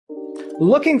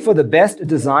Looking for the best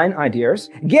design ideas?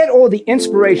 Get all the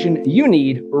inspiration you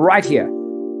need right here.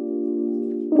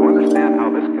 To understand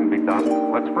how this can be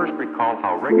done, let's first recall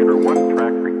how regular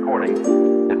one-track recording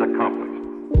is accomplished.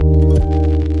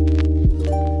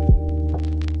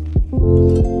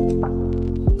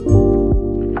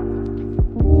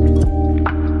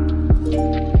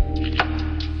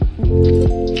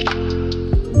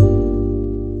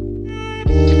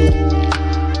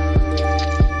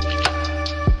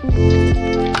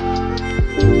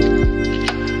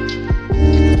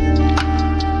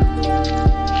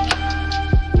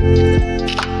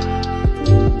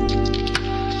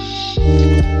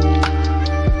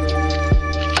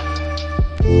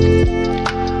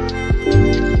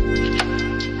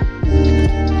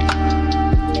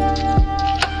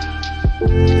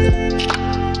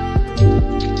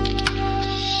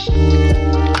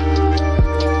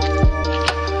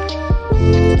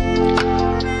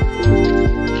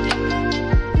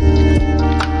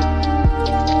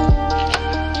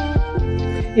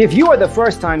 If you are the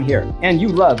first time here and you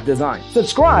love design,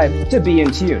 subscribe to be in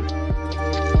tune.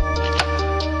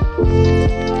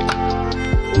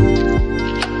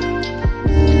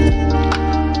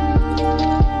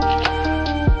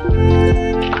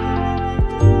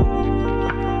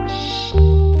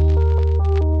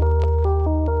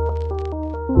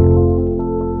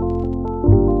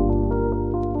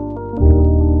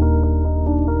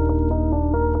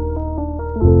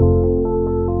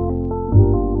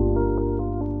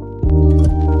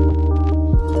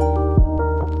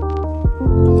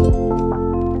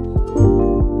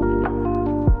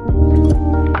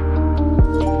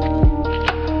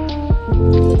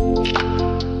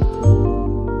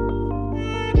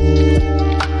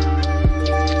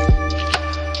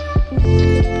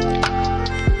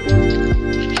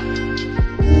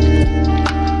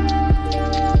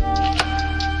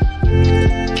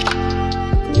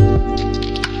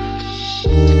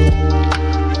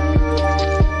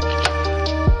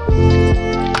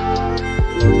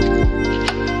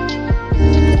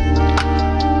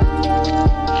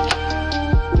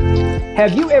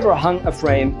 Have you ever hung a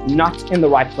frame not in the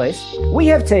right place? We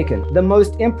have taken the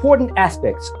most important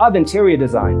aspects of interior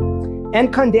design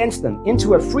and condensed them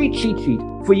into a free cheat sheet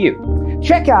for you.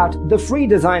 Check out the free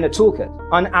designer toolkit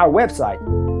on our website,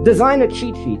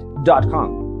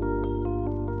 designercheatsheet.com.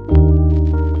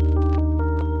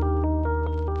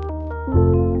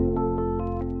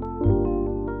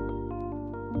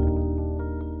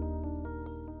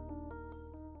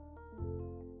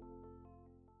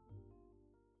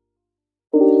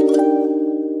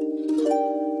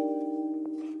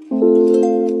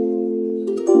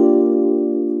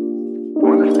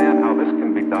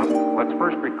 Let's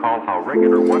first recall how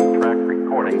regular one-track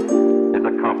recording is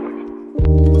accomplished.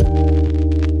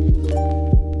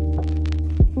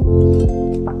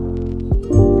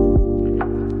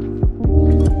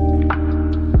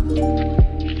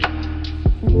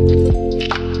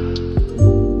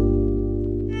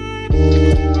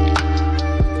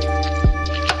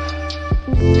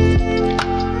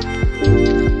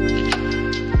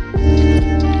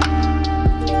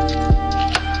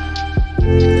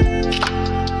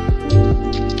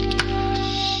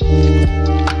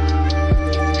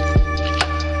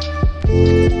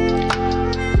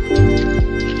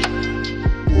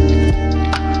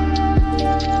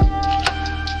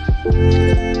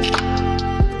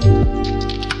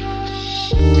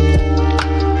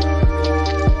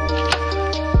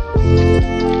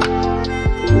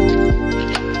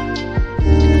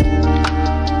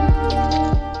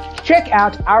 Check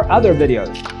out our other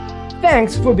videos.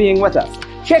 Thanks for being with us.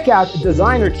 Check out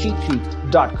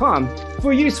designercheatsheet.com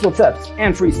for useful tips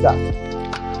and free stuff.